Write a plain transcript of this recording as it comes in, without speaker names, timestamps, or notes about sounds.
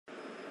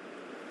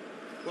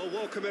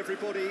Well, welcome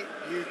everybody.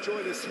 You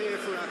join us here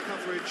for our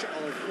coverage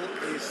of what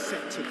is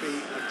set to be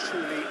a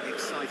truly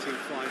exciting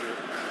final.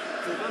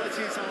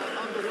 Formalities are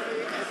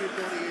underway,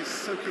 everybody is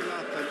soaking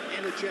up an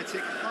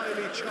energetic,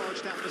 highly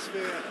charged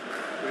atmosphere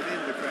within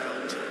the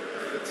ground.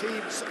 The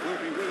teams will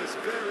be with us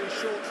very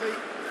shortly.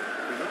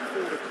 We look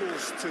forward, of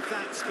course, to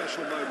that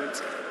special moment.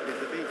 In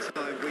the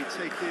meantime, we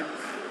take in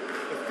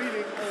the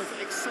feeling of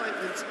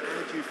excitement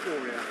and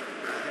euphoria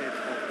ahead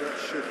of what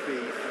should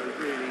be a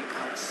really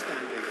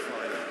outstanding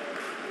final.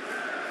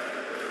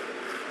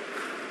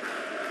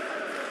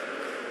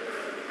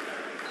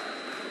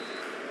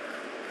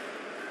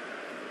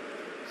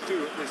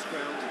 At this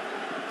ground.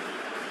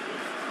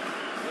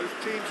 Both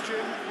teams,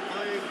 Jim,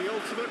 eyeing the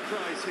ultimate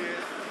prize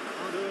here,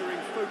 unerring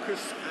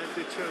focus and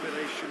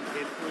determination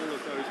in all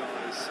of those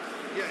eyes.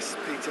 Yes,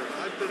 Peter,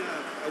 I've been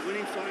a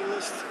winning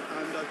finalist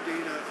and I've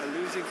been a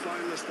losing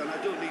finalist, and I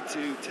don't need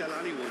to tell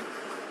anyone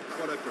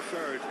what I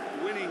preferred.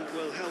 Winning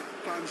will help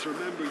fans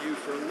remember you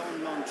for a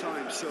long, long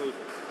time, so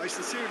I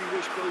sincerely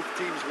wish both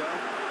teams well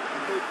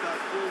and hope that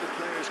all the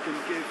players can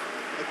give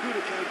a good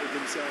account of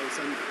themselves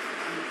and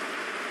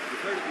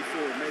you've heard it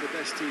before, may the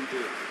best team do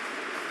it.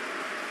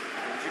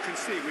 As you can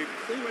see, we've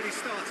already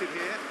started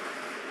here.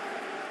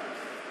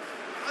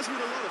 As with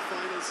a lot of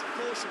finals,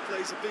 caution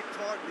plays a big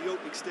part in the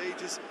opening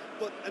stages,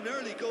 but an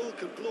early goal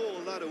can blow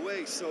all that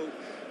away, so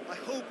I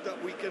hope that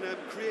we can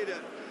create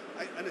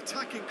an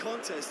attacking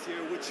contest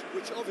here, which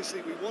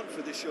obviously we want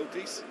for this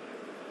showpiece.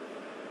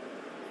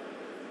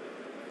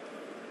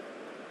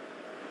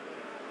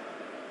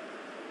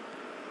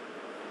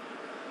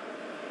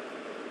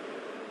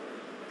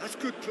 That's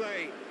good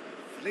play.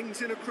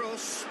 Flings in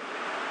across.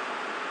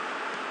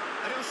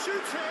 And he'll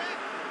shoot here.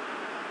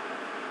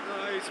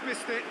 No, he's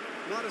missed it.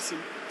 Madison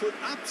put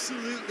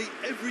absolutely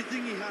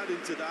everything he had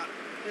into that.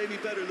 Maybe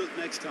better look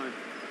next time.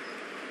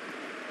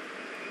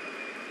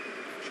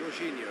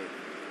 Jorginho.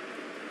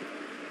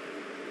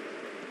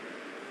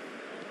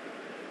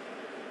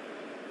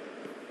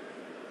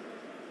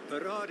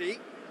 Berardi.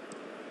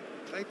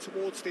 Played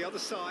towards the other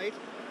side.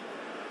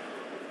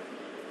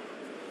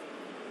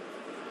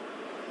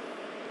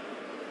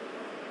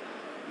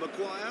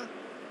 Maguire.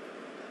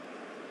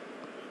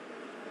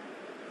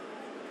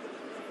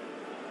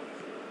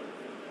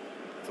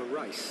 For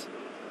Rice.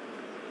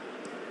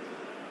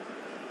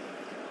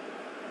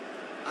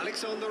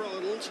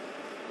 Alexander-Arnold.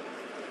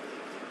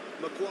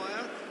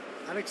 Maguire.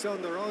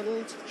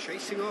 Alexander-Arnold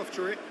chasing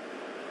after it.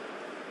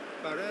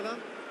 Barella.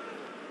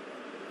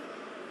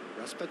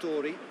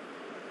 Raspadori.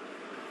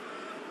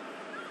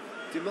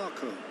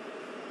 DiMarco.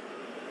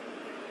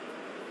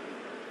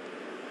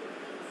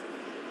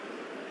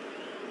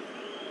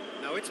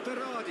 Now it's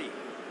Berardi.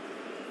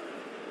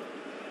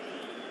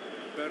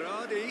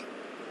 Berardi.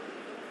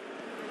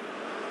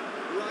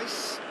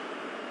 Rice.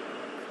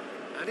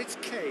 And it's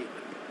Kane.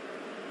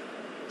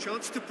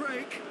 Chance to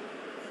break.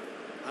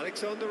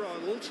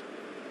 Alexander-Arnold.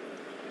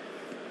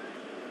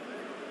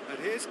 And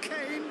here's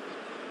Kane.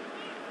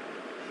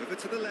 Over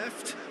to the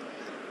left.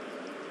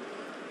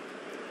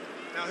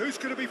 Now who's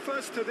going to be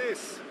first to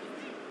this?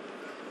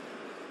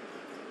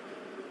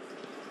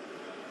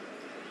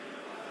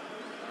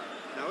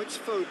 Now it's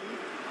Foden.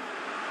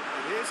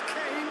 And here's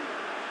Kane.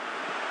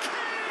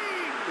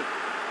 Kane!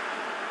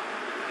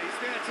 And he's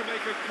there to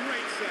make a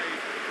great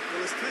save.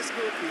 Well, as test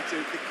goal, Peter,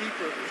 the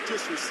keeper has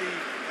just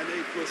received an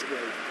A+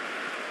 grade.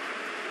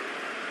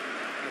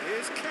 And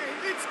here's Kane.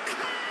 It's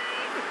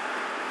Kane!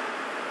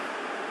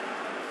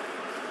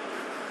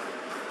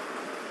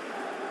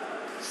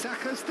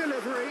 Saka's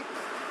delivery.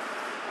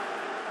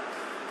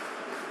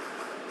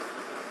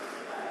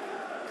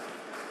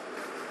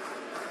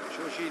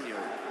 Jorginho.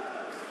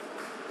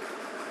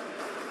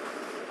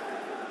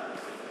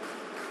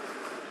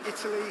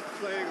 Italy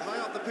playing high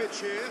up the pitch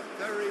here,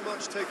 very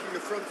much taking a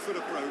front foot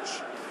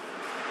approach.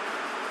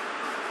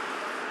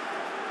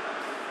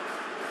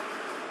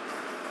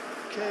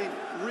 Kane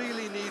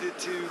really needed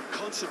to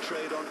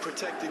concentrate on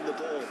protecting the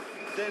ball.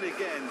 Then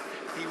again,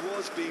 he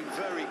was being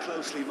very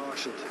closely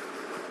marshalled.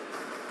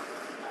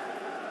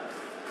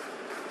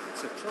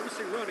 It's a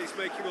promising run he's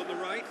making on the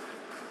right.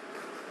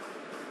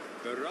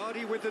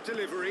 Berardi with the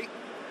delivery,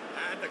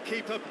 and the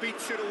keeper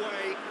beats it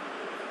away.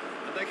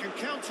 And they can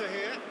counter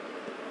here.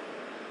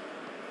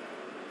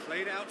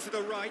 Played out to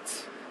the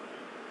right.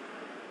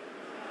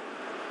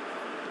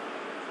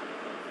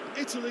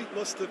 Italy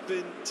must have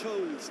been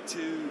told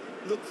to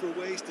look for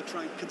ways to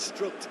try and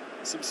construct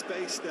some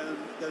space down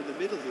the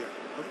middle here.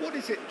 And what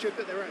is it, Jim,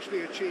 that they're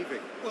actually achieving?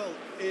 Well,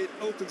 it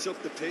opens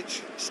up the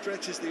pitch,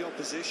 stretches the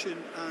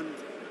opposition, and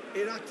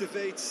it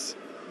activates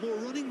more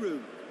running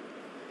room.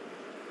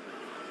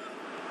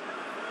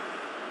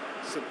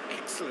 Some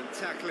excellent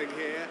tackling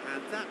here,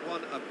 and that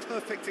one a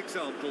perfect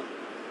example.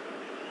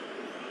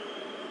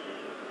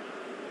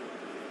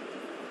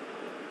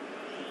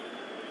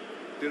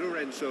 Di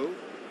Lorenzo.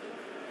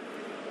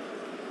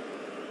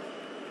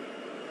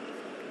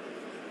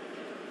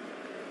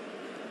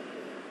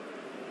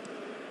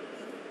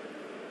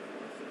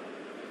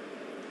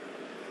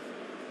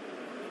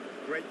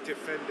 Great Great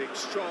defending,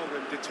 strong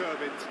and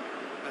determined.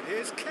 And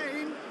here's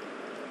Kane.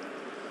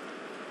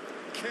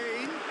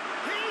 Kane.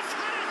 He's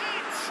had a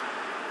hit!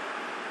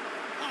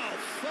 Oh,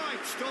 fine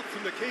stop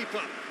from the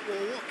keeper.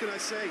 Well, what can I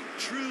say?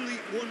 Truly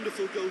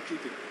wonderful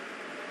goalkeeping.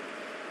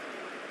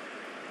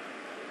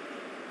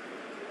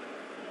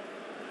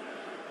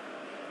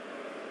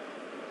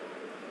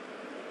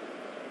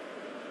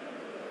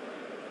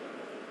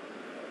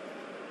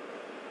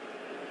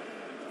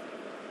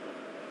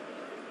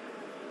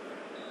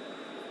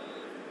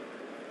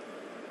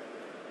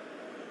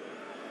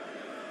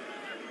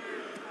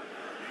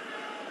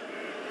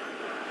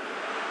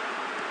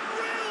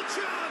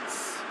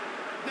 Chance!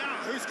 Now,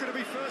 who's going to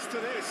be first to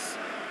this?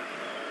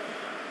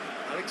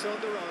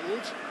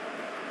 Alexander-Arnold.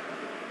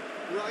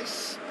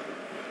 Rice.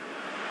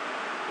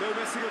 No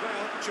messing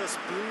about, just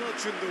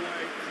bludgeoned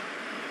away.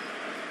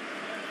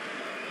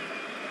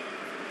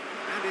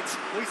 And it's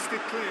hoisted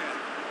clear.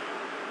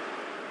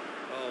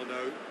 Oh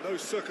no, no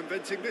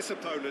circumventing this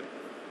opponent.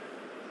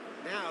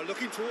 Now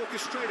looking to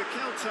orchestrate a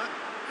counter.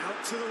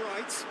 Out to the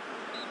right.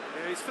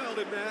 Yeah, he's fouled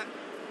him there.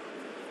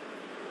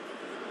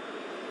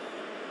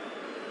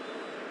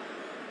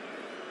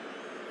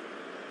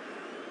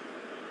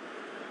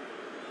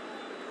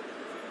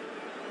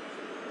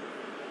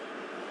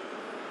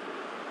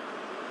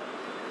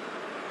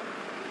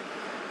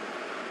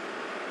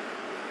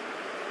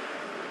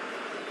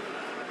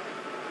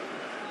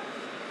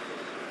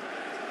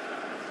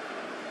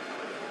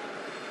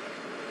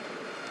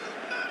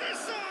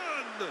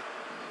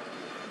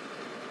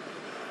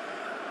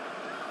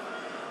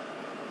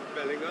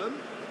 Bellingham.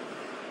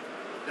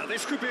 Now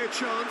this could be a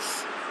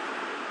chance.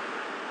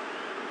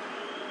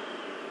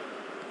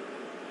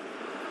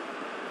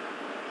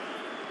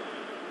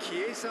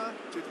 Chiesa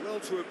did well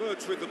to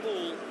emerge with the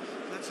ball.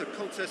 That's a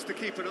contest to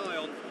keep an eye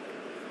on.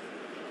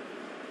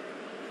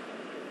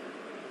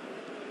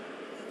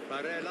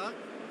 Barella.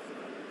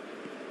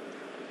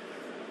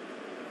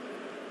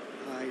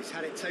 He's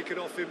had it taken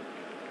off him.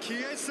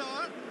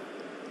 Chiesa.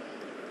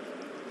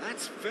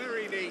 That's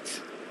very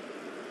neat.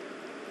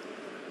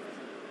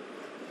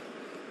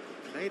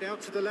 Played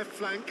out to the left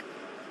flank.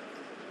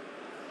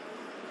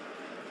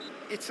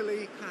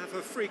 Italy have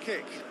a free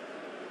kick.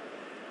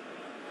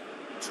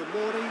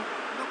 Tomori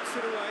knocks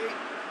it away.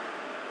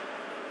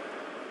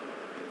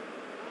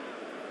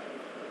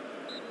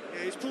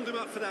 Yeah, he's pulled him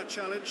up for that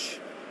challenge.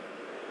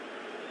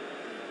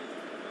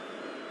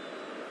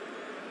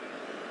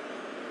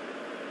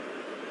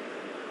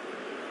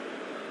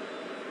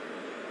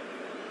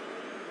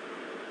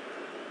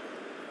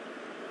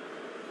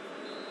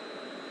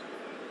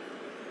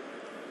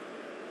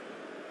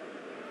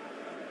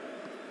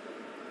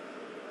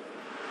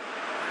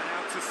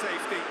 To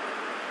safety.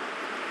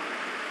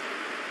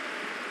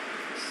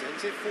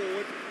 Sent it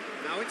forward.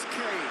 Now it's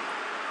Kane.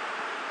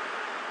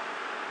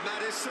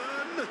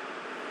 Maddison.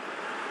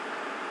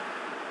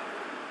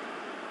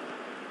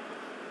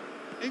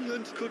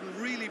 England couldn't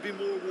really be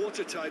more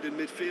watertight in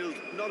midfield.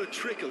 Not a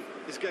trickle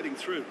is getting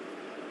through.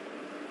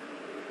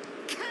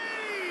 Kane!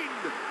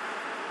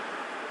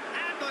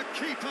 And the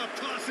keeper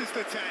passes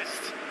the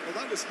test. Well,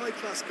 that was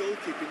high-class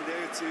goalkeeping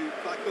there to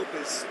back up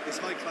his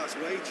high-class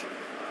wage.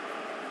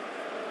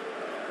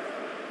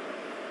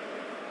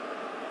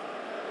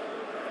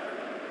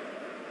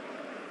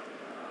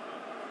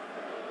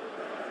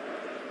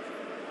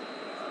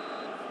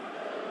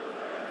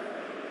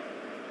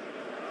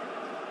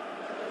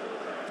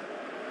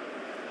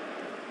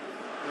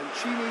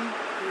 Mancini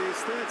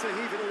is there to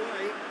heave it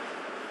away.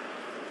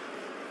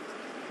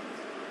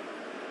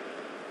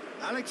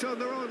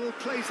 Alexander-Arnold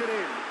plays it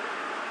in.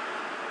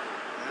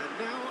 And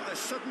now a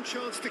sudden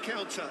chance to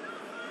counter.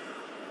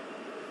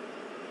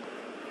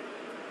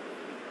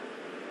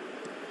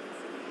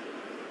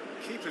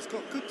 Keeper's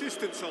got good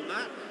distance on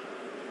that.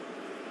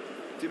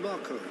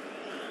 DiMarco.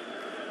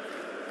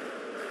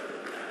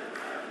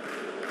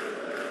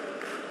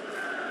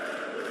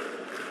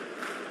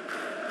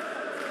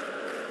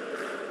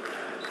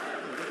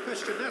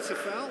 Question, that's a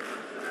foul.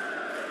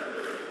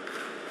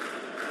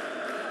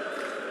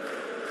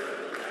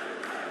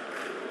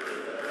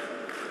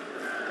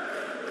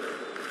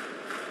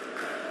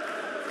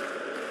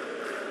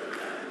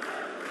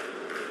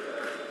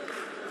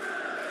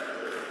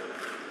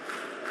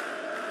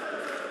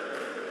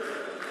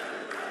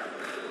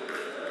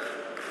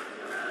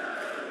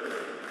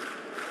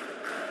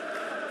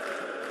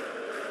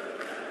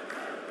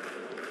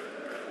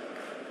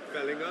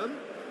 Bellingham.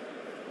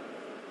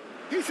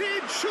 He's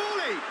in,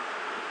 surely!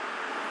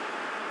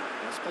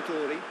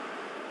 Raspadori.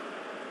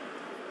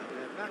 And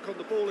they're back on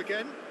the ball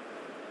again.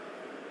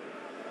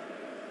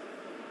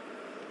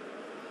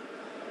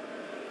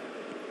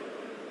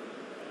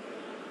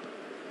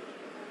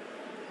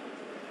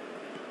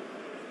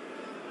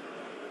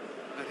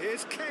 And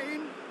here's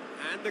Kane,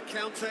 and the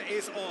counter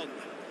is on.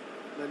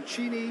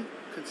 Mancini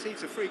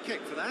concedes a free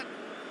kick for that.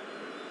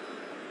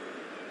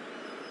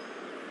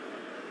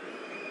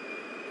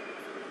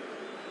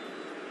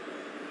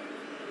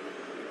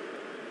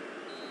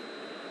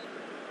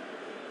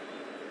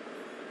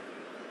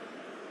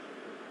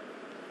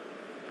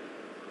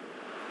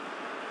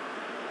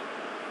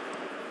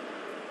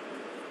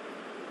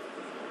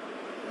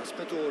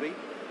 Raspadori.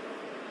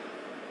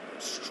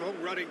 Strong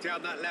running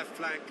down that left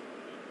flank.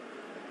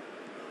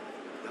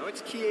 Now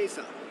it's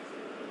Chiesa.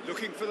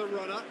 Looking for the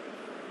runner.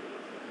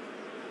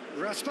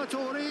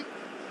 Raspadori.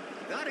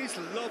 That is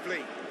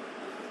lovely.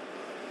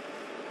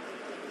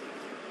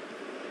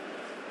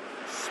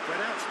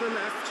 Spread out to the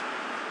left.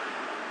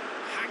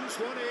 Hangs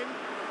one in.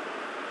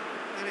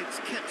 And it's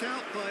kept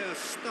out by a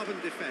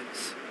stubborn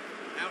defence.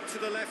 Out to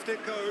the left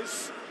it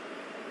goes.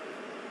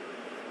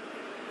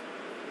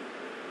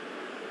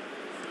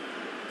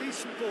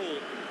 Decent ball.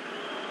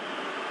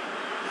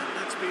 And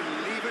that's been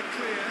levered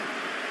clear.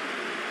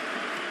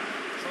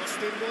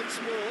 Crossed in once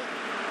more.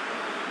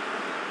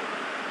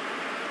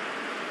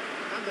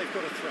 And they've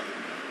got a throw.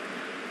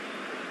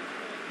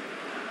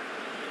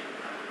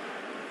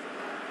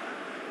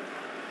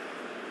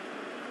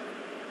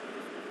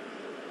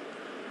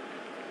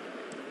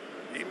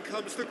 In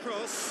comes the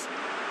cross.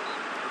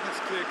 That's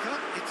clear cut.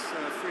 It's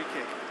a free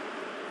kick.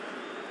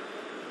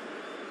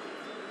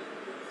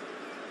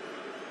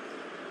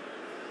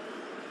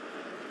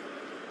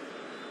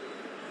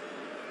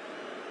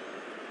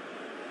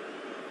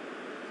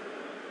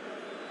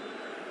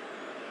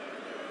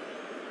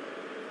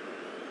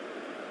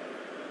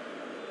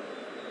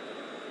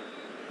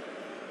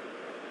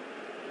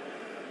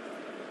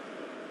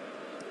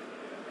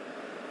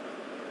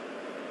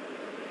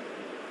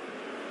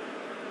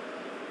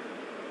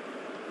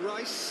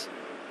 Rice.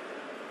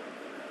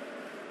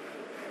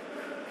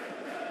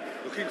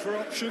 Looking for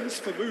options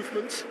for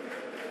movement.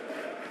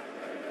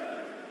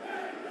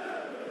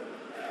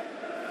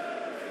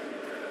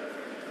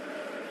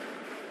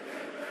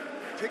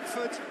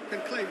 Pickford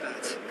can claim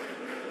that.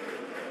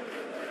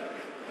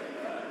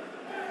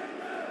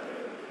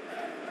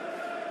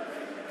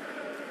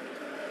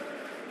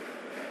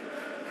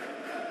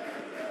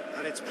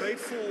 And it's played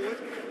forward.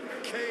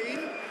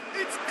 Kane.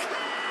 It's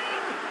Kane!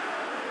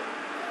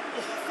 Oh,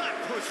 that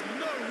was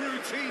no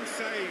routine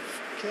save.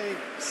 Kane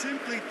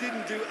simply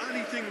didn't do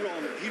anything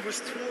wrong. He was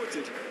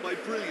thwarted by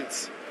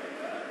brilliance.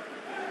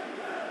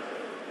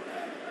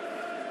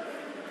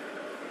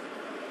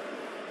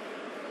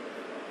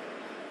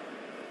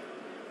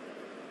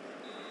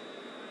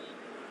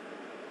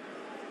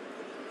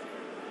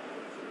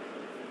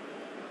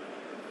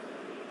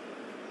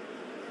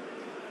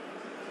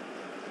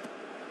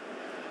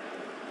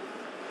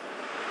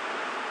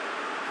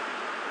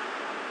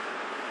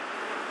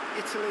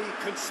 Italy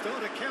can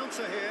start a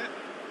counter here.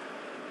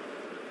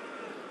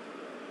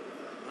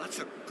 That's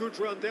a good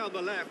run down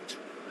the left.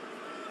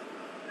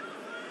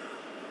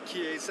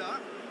 Chiesa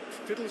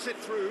fiddles it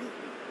through.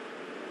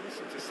 This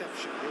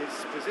interception,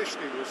 his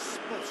positioning was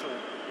spot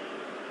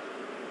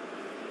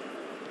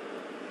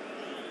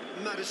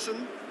on.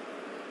 Maddison.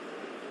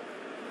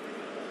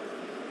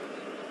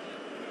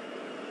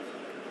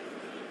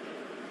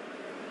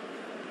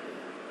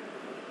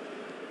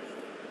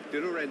 Di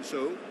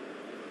Lorenzo.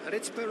 And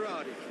it's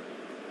Berardi.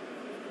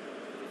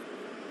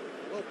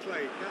 Well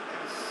played, that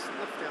has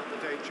snuffed out the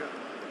danger.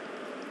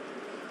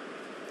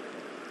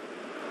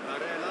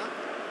 Barella.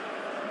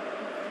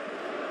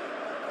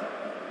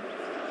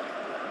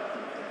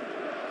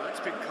 That's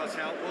been cut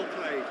out, well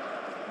played.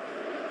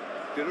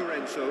 Di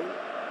Lorenzo.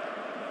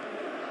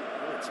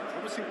 Oh, it's a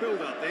promising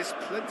build-up, this.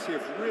 Plenty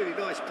of really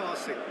nice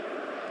passing.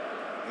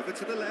 Over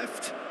to the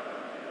left.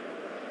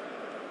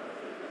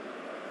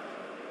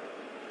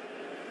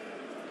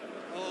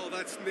 Oh,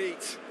 that's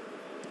neat.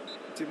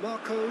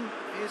 DiMarco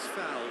is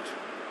fouled.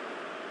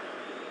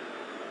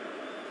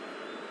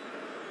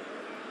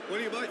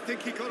 Well, you might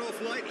think he got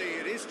off lightly.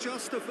 It is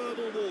just a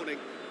verbal warning.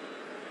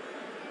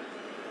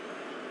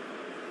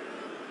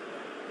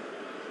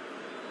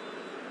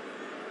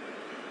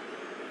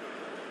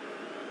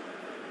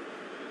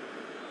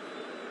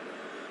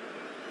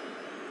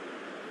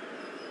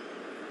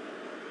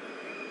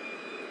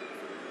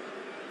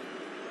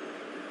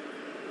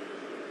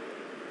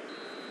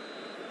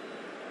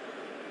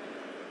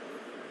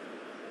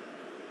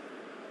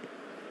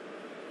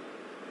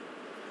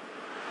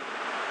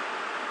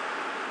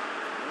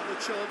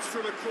 Chance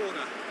from a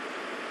corner.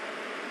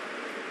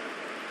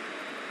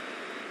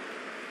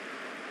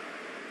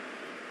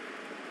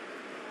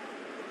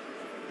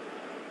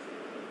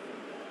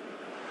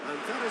 And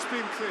that has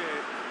been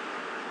cleared.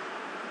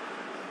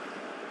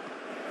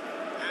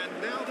 And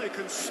now they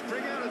can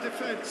spring out of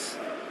defence.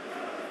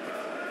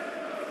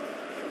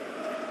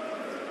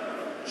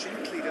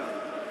 Gently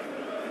done.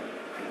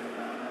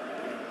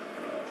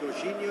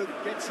 Jorginho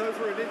gets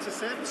over and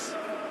intercepts.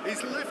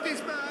 He's left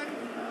his man.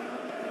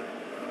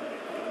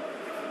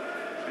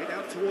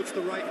 Out towards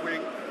the right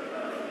wing.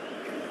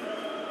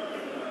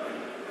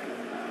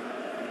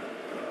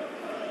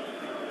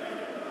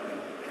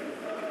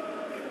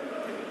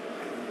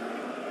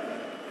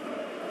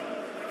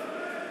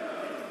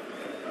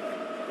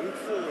 Move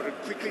forward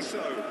and quickly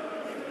so.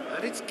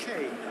 And it's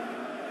Kane.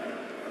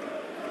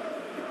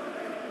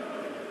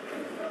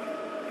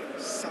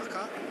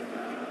 Saka.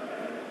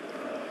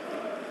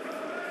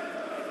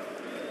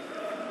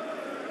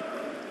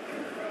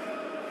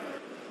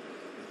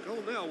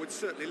 Goal now would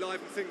certainly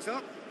liven things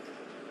up.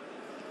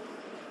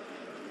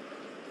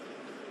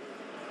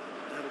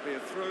 There'll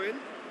be a throw-in.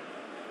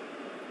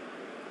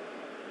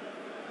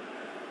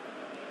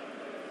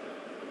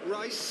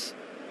 Rice.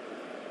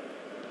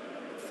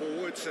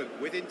 Forwards and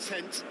with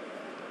intent.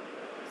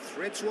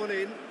 Threads one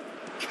in.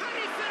 Can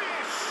he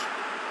finish?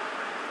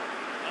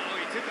 Oh,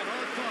 he did the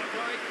hard part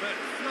right, but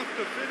fluffed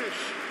the finish.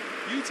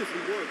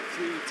 Beautifully worked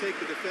to take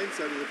the defence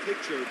out of the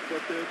picture,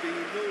 but there'll be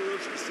no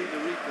rush to see the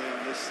replay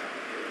on this.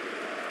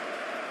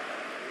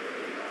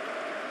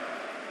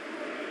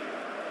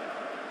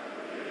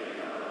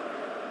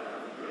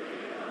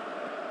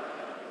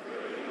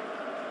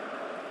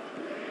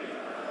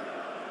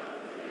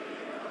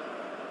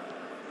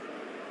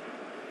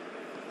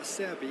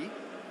 Serbi.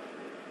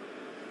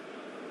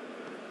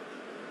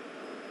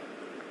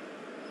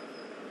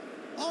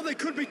 Oh, they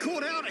could be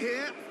caught out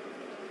here.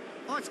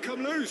 Oh, it's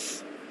come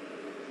loose.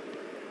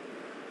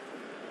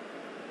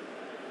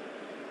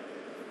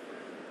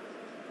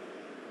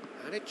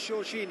 And it's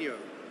Jorginho.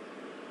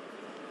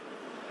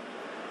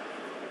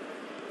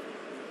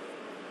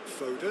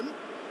 Foden.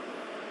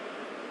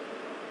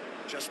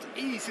 Just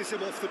eases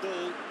him off the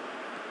ball.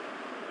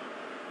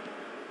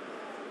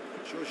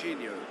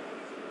 Jorginho.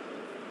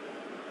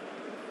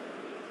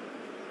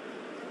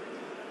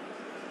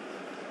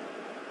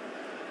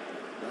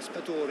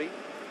 Raspadori.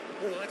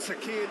 Oh, that's a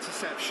key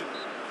interception.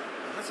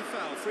 And that's a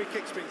foul. Free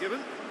kick's been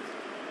given.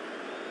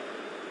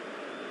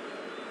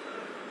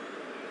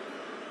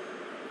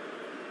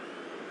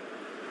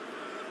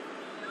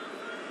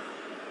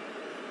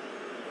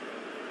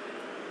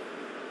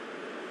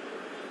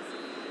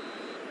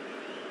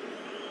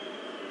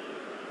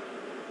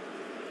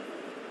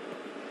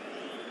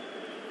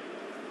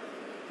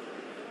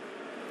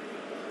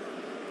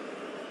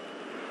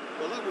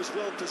 Well, that was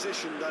well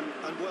positioned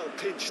and well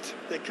pitched.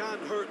 They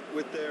can't hurt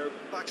with their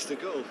backs to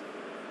goal.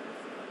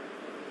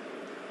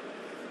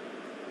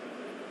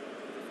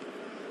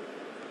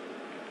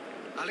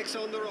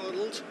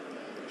 Alexander-Arnold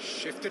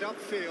shifted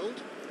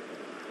upfield.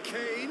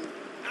 Kane,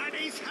 and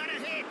he's had a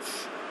hit.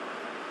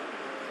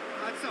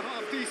 That's a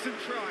half-decent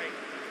try.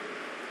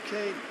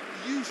 Kane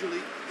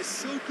usually is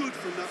so good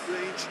from that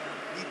range.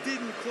 He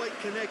didn't quite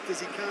connect as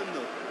he can,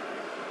 though.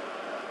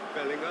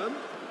 Bellingham.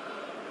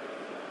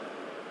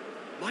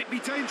 Might be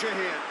danger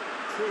here.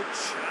 Good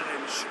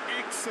challenge,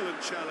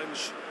 excellent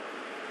challenge.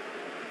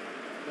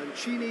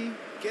 Mancini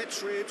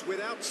gets rid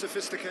without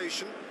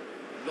sophistication.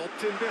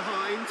 Lobbed in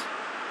behind.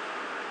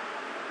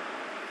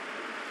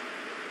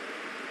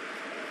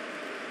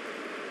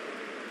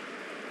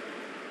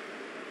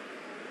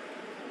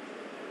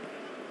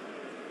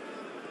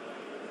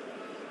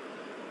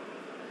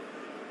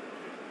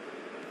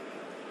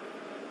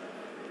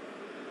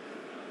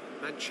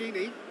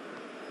 Mancini.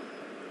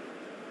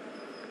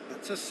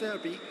 That's a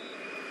Serbi.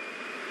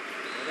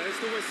 Well, there's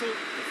the whistle.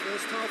 The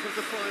first half of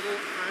the final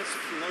has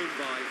flown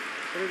by.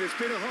 Well, it has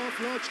been a half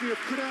largely of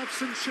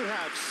could-haves and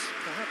should-haves.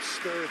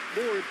 Perhaps the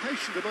more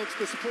impatient amongst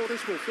the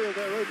supporters will feel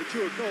they're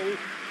overdue a goal,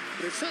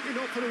 but it's certainly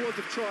not for the want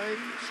of trying,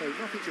 so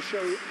nothing to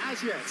show as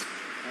yet.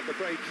 At the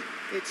break,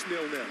 it's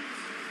 0-0. So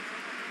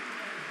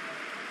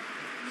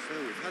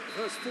we've had the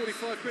first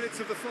 45 minutes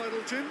of the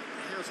final, Jim.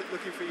 How's it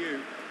looking for you?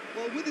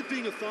 Well, with it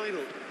being a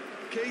final,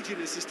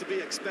 caginess is to be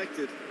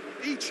expected.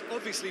 Each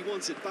obviously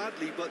wants it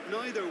badly, but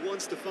neither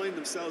wants to find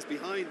themselves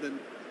behind, and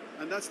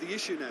that's the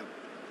issue now.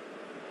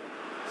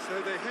 So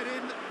they head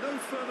in no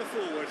further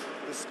forward.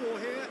 The score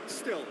here,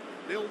 still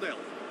 0-0.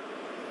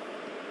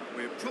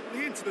 We're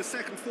promptly into the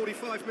second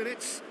 45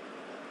 minutes.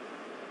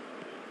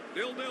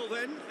 0-0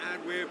 then,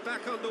 and we're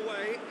back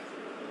underway.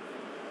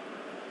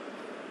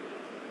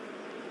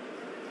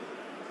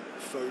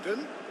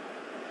 Foden.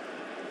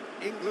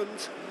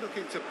 England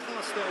looking to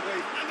pass their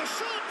way. And the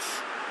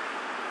shot!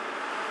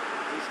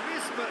 He's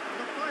missed, but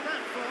not by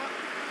that far.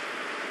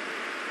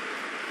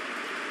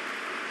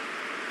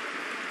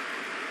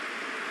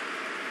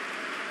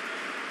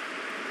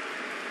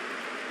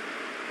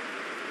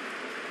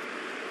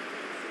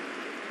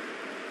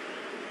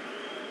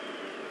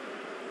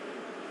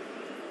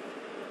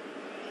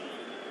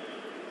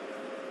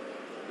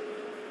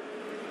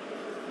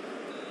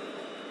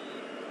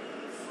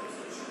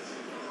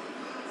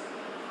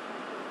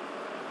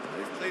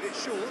 They've played it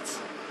short.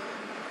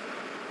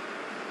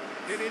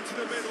 In into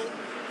the middle.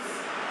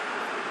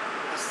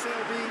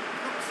 Serbi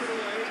knocks it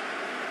away.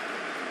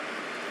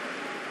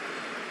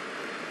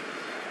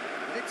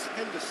 And it's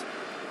Henderson.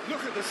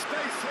 Look at the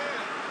space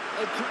here.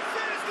 Oh,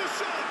 there's the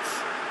shot!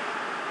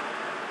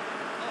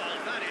 Oh,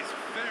 that is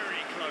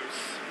very close.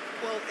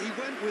 Well, he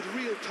went with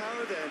real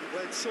power then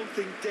when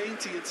something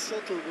dainty and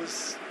subtle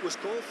was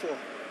called for.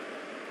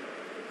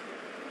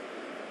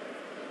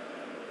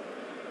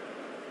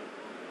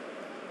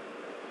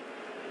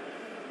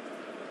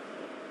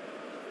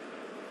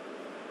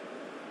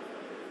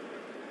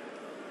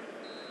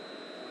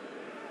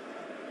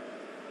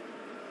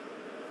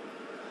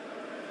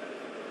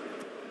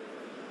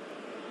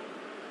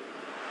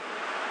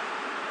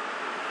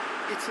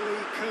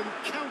 Italy can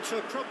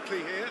counter promptly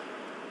here.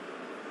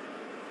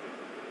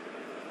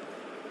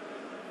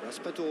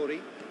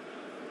 Raspadori.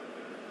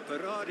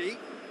 Berardi.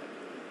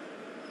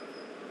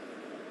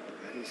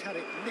 And he's had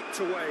it nicked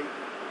away.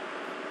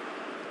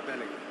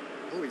 Bellingham.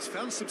 Oh, he's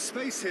found some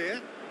space here.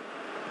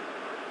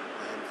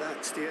 And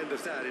that's the end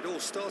of that. It all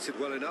started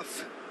well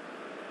enough.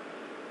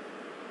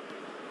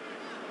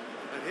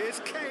 And here's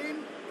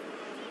Kane.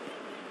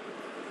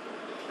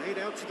 Played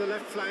out to the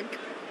left flank.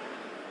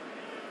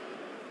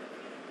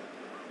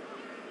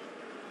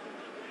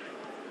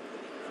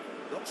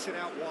 Knocks it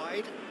out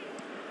wide.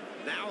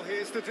 Now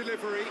here's the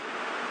delivery.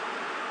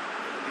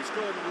 He's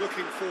gone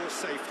looking for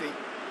safety.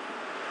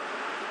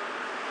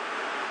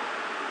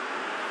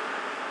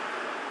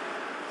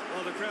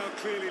 Well, the crowd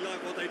clearly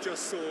like what they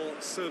just saw.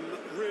 Some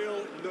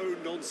real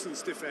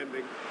no-nonsense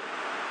defending.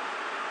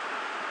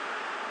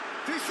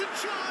 Decent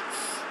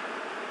chance!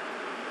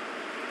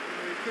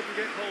 Oh, he couldn't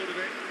get hold of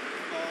it.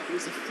 Oh, it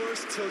was the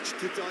first touch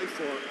to die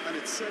for, and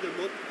it set him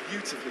up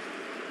beautifully.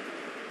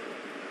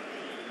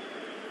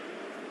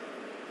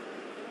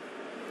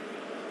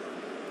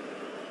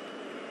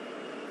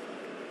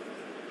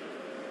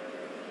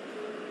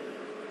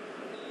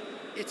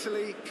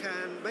 Italy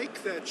can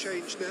make their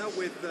change now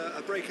with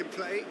a break in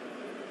play.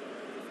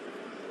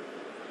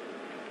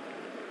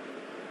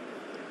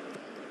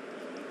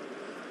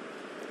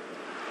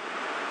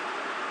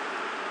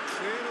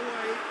 Cleared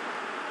away.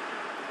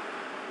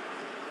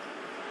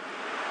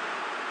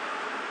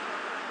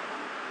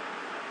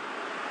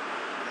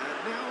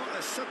 And now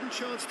a sudden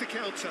chance to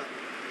counter.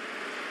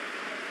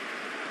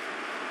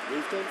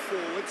 Moved on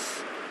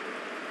forwards.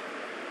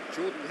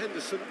 Jordan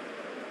Henderson.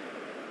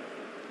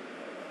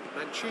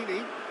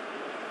 Mancini.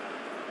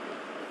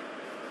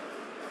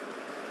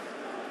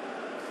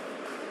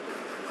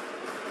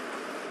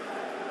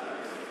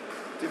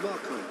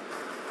 DiMarco.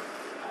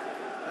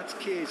 That's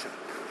Chiesa.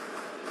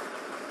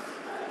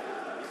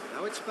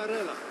 Now it's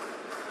Barella.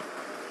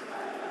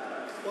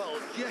 Well,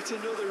 yet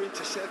another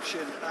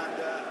interception and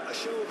a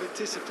show of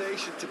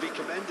anticipation to be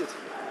commended.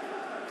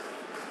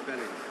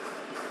 Bellingham.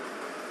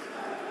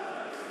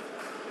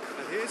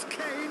 And here's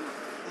Kane.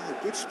 Oh,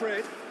 good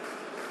spread.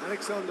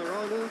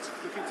 Alexander-Arnold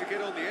looking to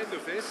get on the end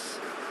of this.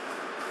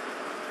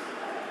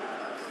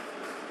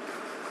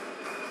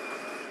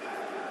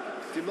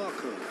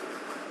 DiMarco.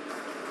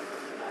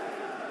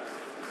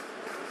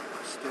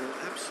 Still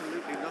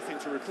absolutely nothing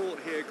to report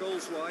here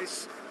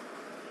goals-wise.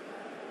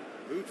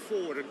 Moved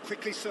forward and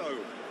quickly so.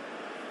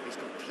 He's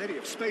got plenty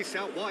of space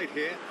out wide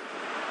here.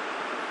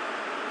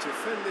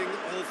 Defending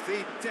of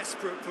the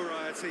desperate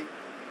variety.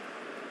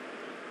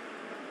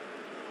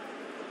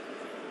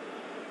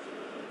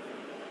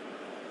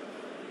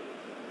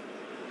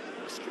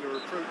 Muscular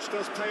approach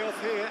does pay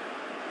off here.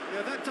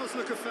 Yeah, that does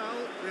look a foul.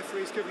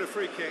 Referee's given a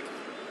free kick.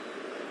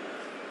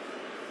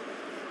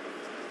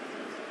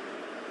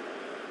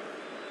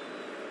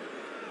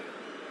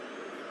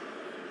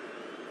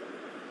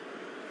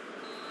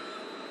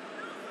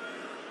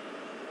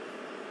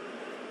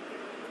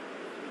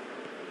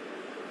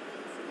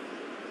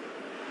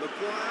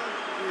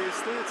 Maguire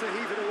is there to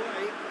heave it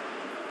away.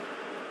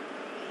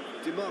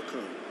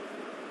 DiMarco.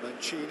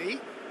 Mancini.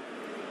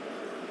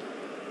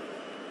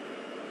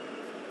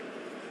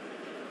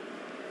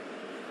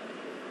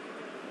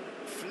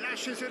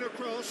 Flashes it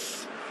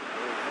across.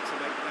 Oh, he had to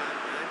make that,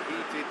 and he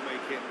did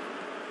make it.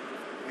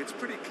 It's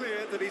pretty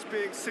clear that he's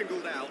being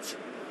singled out.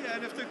 Yeah,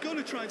 and if they're going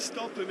to try and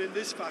stop him in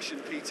this fashion,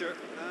 Peter,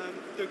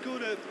 they're going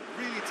to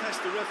really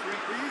test the referee.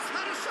 He's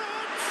had a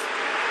shot! He's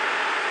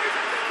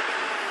got a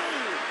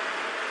goal!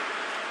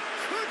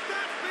 Could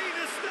that be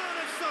the start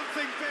of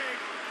something big?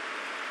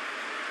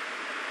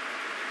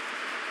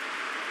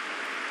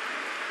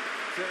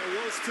 There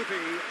was to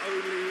be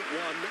only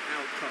one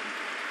outcome.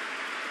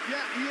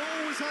 Yeah, he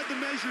always had the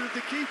measure of the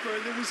keeper,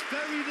 and there was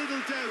very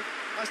little doubt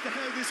as to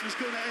how this was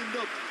going to end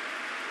up.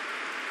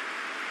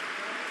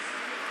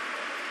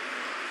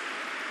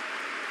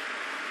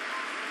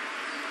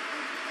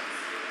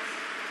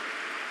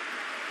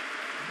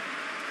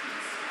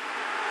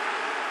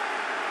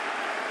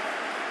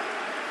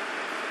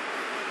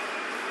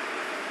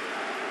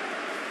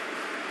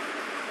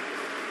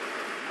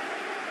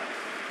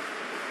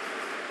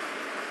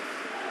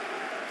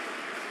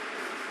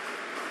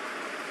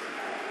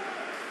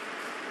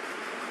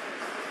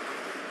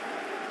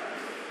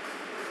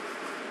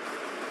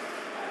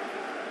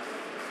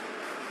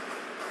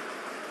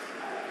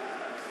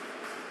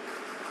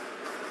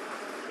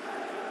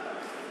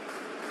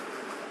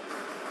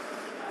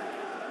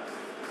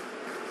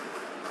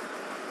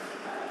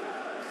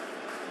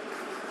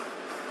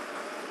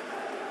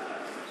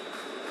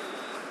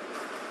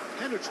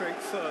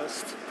 Penetrate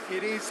first.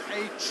 It is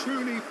a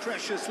truly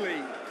precious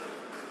lead.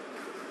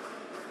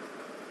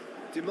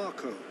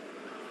 DiMarco.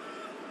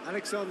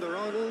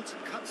 Alexander-Arnold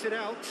cuts it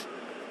out.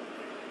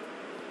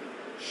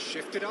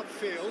 Shifted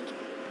upfield.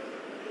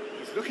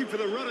 He's looking for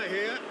the runner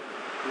here.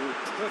 Ooh,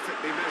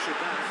 perfectly measured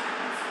that.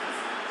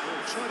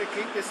 We'll try to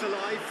keep this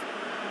alive.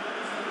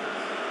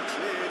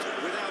 Cleared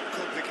without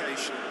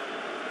complication.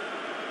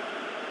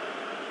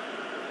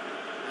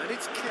 And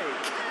it's Kane.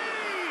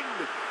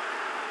 Kane!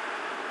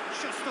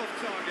 Just off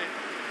target.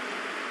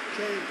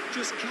 Kane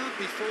just can't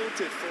be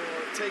faulted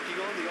for taking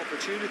on the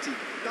opportunity.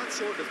 That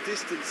sort of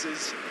distance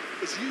is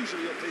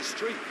usually up his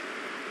street.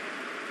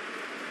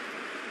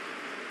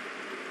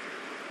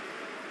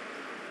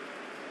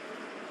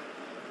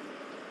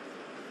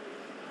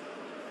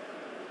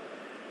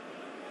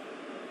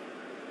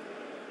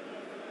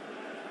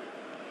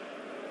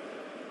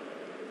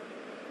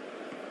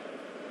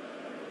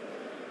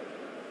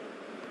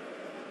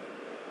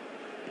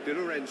 Di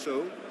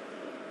Lorenzo.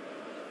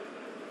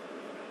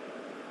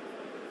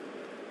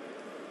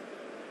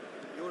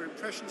 Your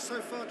impression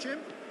so far, Jim?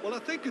 Well, I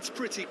think it's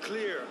pretty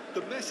clear.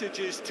 The message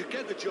is to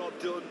get the job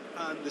done,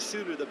 and the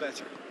sooner the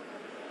better.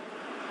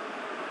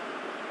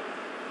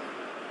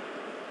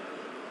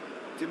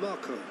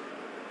 DiMarco.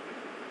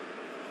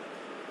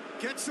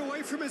 Gets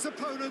away from his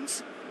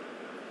opponents.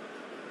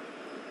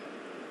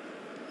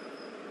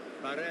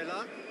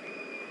 Barella.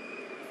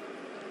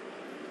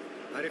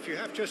 And if you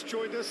have just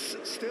joined us,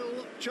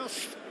 still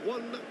just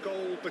one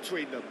goal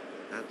between them.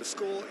 And the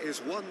score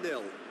is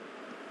 1-0.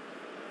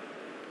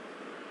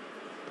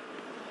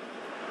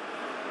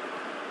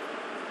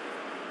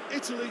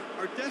 Italy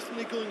are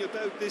definitely going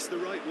about this the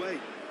right way.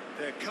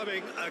 They're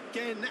coming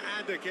again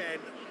and again.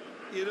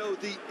 You know,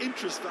 the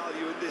interest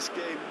value in this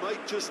game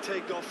might just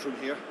take off from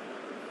here.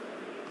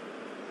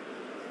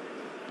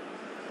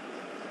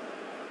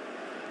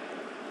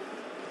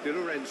 Di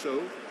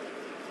Lorenzo.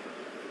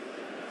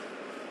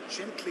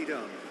 Gently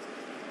done.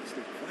 It's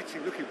an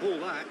inviting looking ball,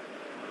 that.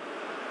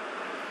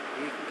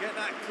 He can get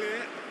that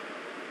clear.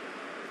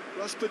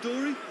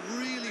 Raspadori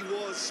really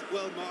was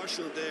well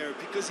marshalled there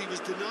because he was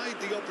denied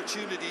the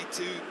opportunity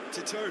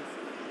to turn.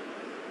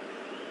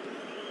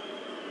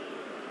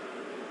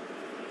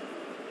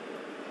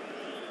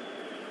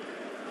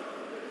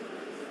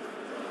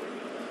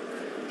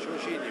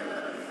 Jorginho.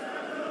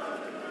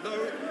 No,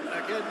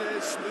 again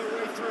there's no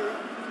way through.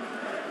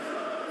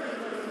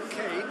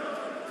 Kane.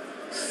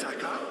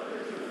 Saka.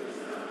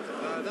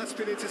 That's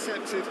been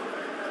intercepted.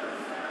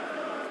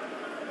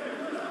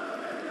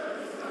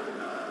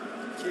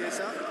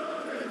 Chiesa.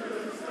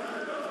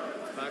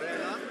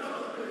 Barella.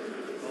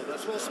 Oh,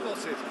 that's well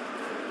spotted.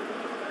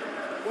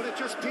 Well, it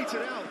just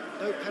petered out.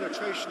 No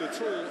penetration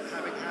at all,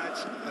 having had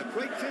a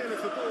great deal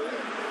of the ball.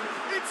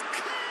 It's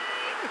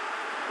Kane!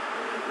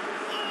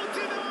 Oh,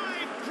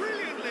 denied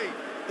brilliantly!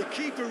 The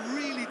keeper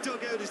really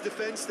dug out his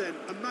defence then.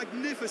 A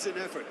magnificent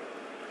effort.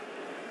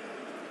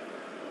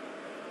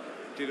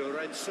 Di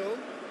Lorenzo.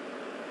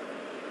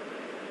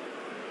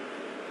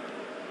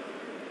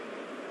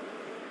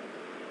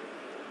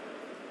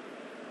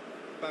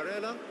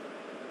 Barella.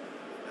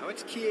 Now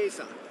it's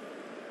Chiesa.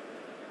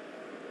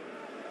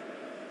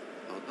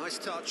 Oh, nice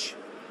touch.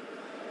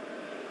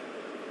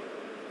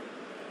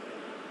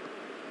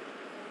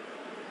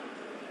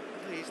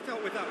 He's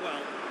dealt with that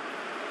well.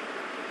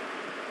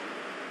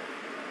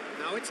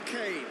 Now it's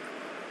Kane.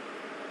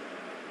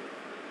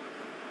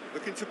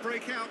 Looking to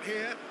break out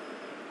here.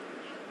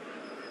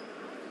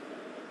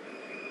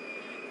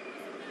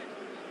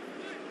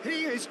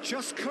 He is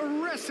just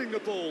caressing the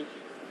ball.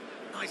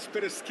 Nice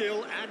bit of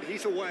skill, and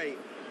he's away.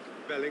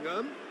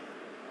 Bellingham.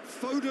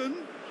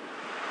 Foden.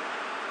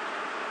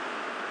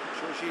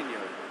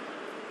 Jorginho.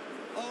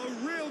 Oh,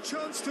 real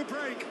chance to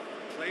break.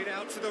 Played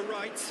out to the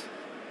right.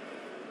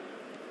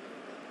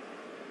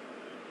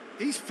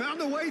 He's found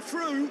a way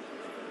through.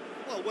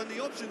 Well, when the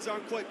options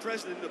aren't quite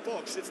present in the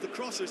box, it's the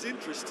crosser's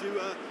interest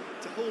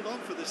to hold on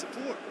for the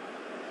support.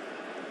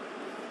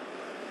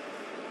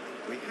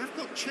 We have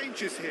got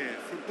changes here,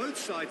 from both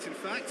sides, in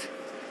fact.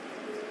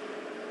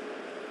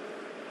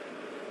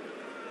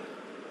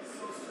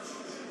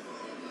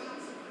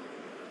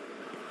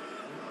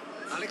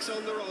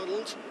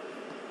 Alexander-Arnold.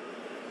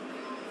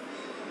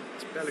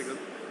 It's Bellingham.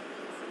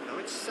 Now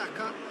it's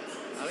Saka.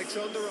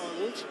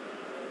 Alexander-Arnold.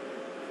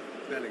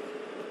 Bellingham.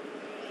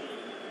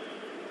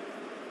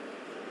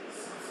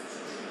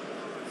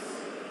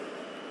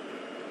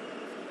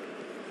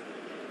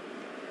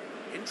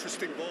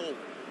 Interesting ball.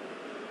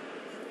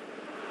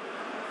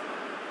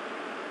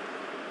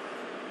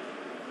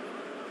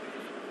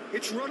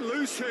 It's run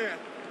loose here.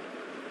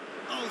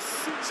 Oh,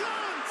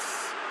 chance!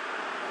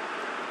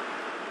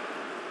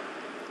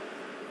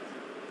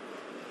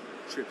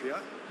 Trippier.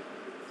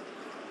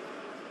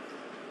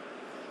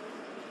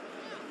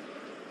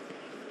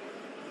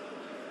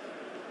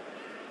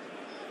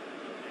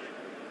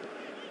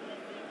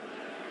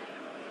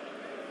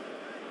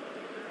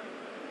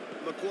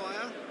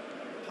 Maguire.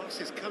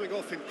 Pass is coming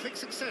off in quick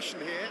succession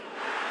here.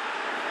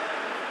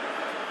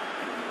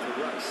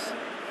 To Rice.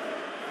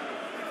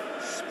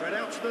 Spread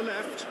out to the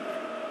left.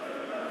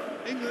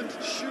 England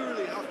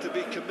surely have to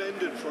be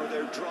commended for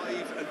their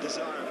drive and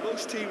desire.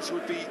 Most teams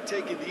would be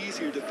taking the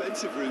easier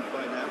defensive route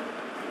by now.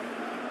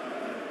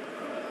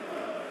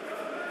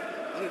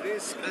 Well, it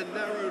is a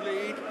narrow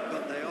lead,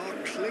 but they are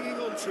clinging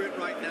on to it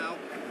right now.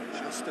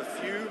 Just a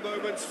few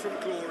moments from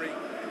glory.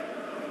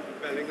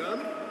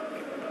 Bellingham.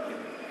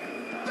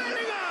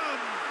 Bellingham!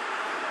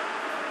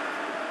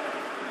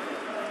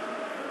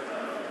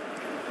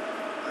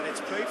 And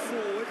it's played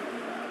forward.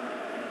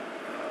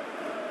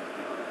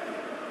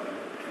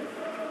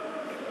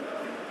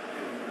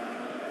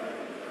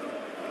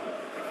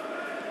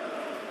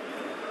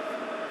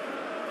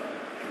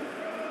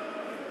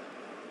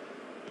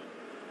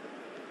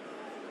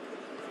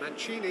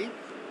 Mancini.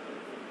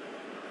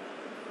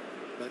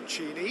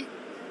 Mancini.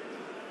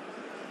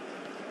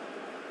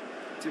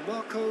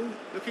 DiMarco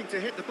looking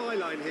to hit the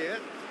byline here.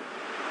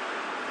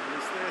 And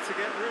he's there to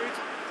get rid.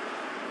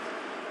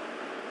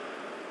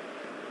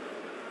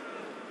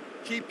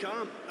 Keep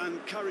calm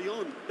and carry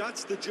on.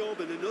 That's the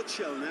job in a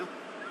nutshell now.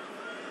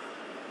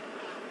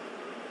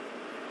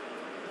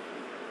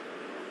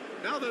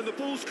 Now then, the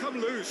ball's come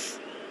loose.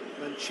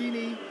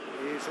 Mancini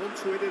is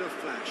onto it in a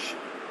flash.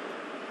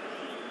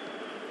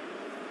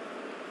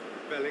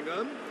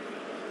 Bellingham.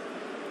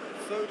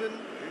 Foden,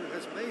 who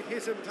has made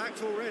his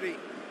impact already.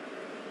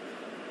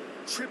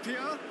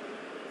 Trippier.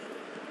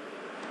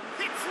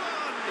 Hits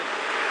one!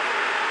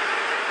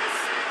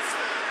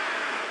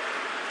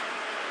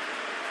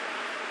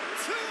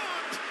 Two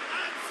up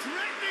and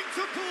threatening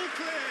to pull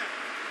clear.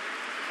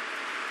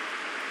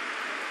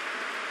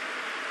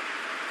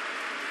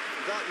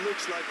 That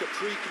looks like a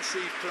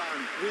preconceived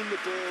plan. Win the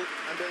ball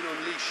and then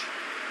unleash.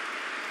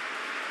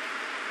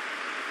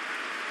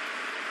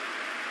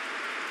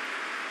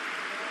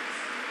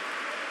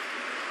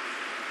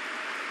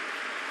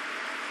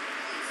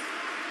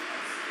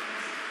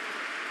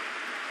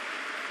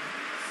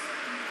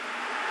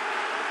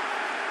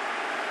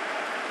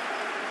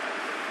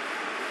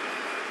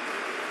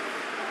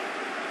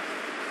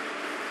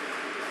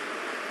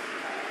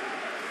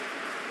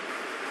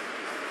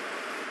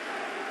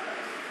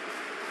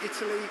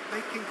 Italy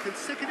making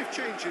consecutive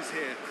changes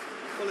here.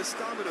 Well, his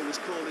stamina was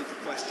called into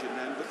question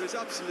then, but there's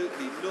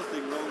absolutely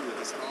nothing wrong with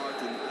his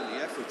heart and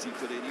the efforts he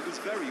put in. He was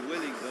very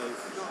willing, though,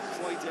 not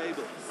quite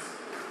able.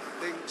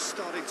 Things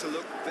starting to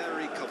look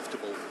very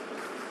comfortable.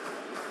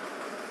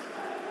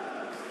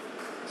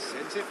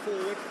 Sends it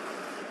forward.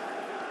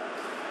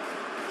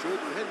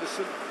 Jordan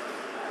Henderson.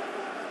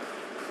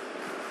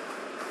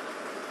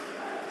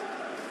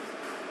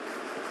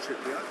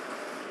 Trippier.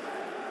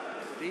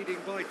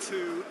 Leading by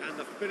 2 and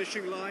the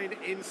finishing line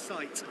in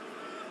sight.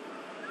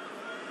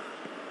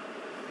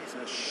 It's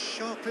a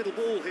sharp little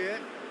ball here.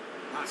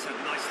 That's a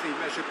nicely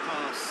measured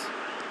pass.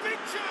 Big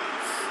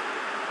chance!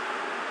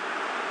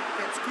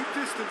 Gets good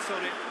distance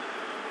on it.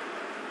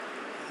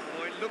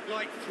 Oh, it looked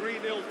like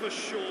 3-0 for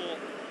sure.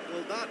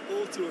 Well, that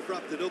ought to have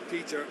wrapped it up,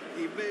 Peter.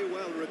 He may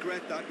well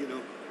regret that, you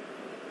know.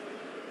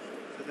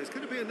 So there's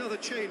going to be another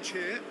change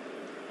here.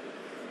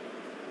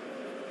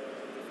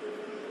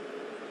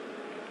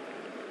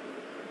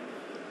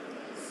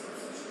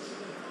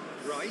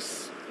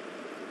 Rice.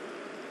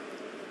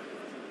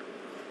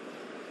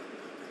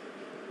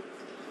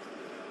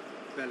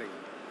 Bellingham.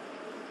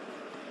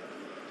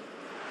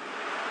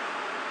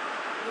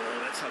 Oh,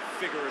 that's a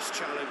vigorous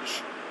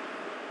challenge.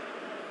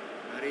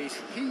 And he's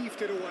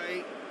heaved it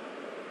away.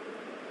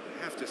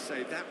 I have to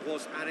say, that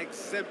was an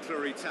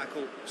exemplary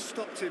tackle.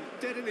 Stopped him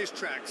dead in his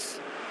tracks.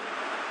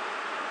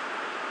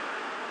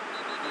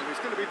 And he's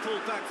going to be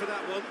pulled back for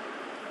that one.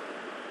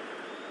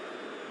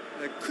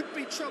 There could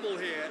be trouble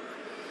here.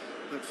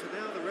 But for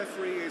now, the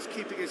referee is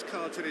keeping his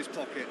cards in his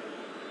pocket.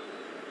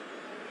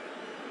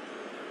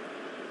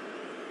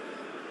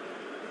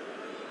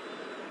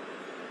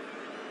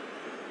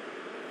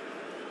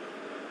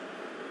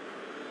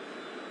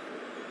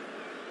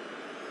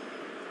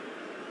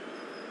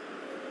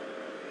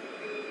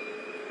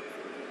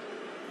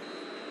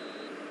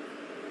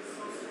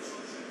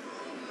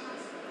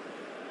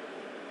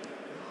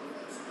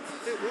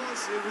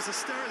 It was a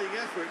sterling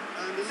effort,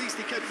 and at least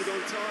he kept it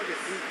on target.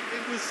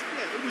 It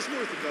was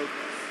worth a go.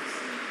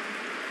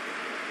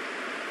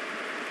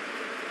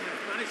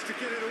 Managed to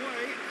get it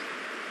away.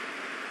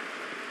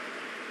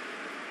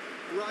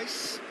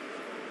 Rice.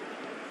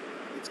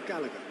 It's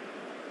Gallagher.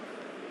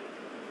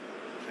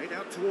 Played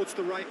out towards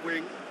the right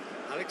wing.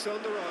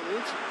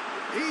 Alexander-Arnold.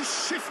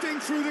 He's shifting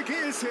through the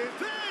gears here.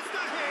 There's the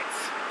hit!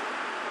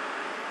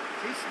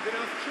 Decent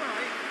enough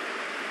try.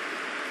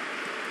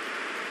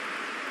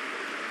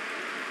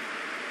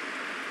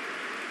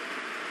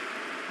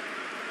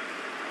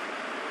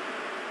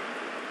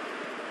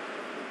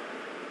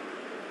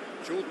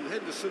 Jordan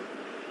Henderson.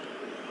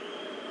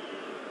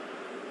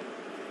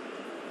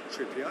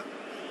 Trippier.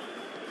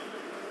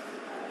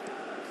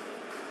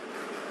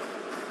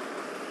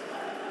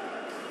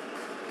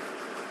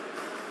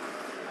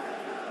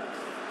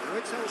 Now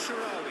it's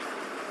El-Shaarawy.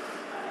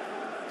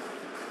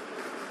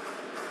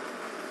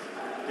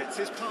 Gets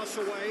his pass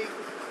away.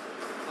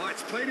 Oh,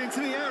 it's played into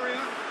the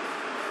area.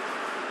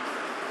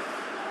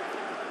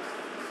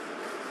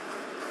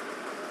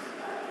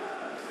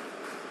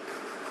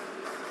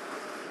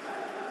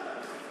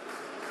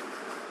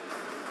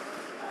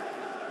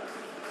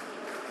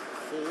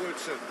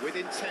 Forwards and with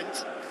intent.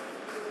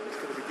 He's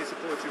going to be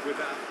disappointed with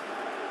that.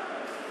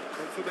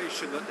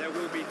 Confirmation that there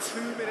will be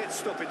 2-minute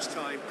stoppage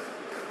time.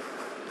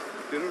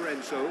 Di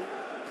Lorenzo.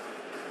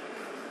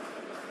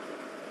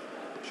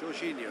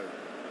 Jorginho.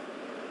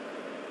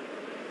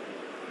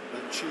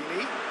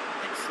 Mancini.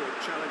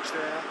 Excellent challenge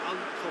there,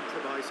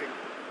 uncompromising.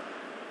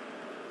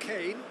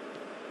 Kane.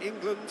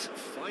 England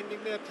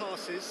finding their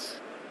passes.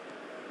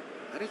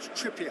 And it's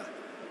Trippier.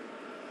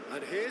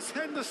 And here's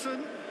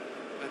Henderson.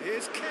 And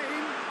here's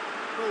Kane.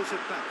 Rolls it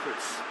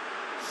backwards.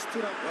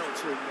 Stood up well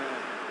to him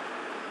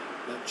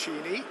there.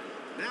 Mancini.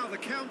 Now the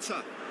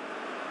counter.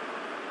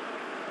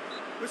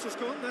 Whistle's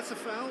gone, that's a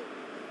foul.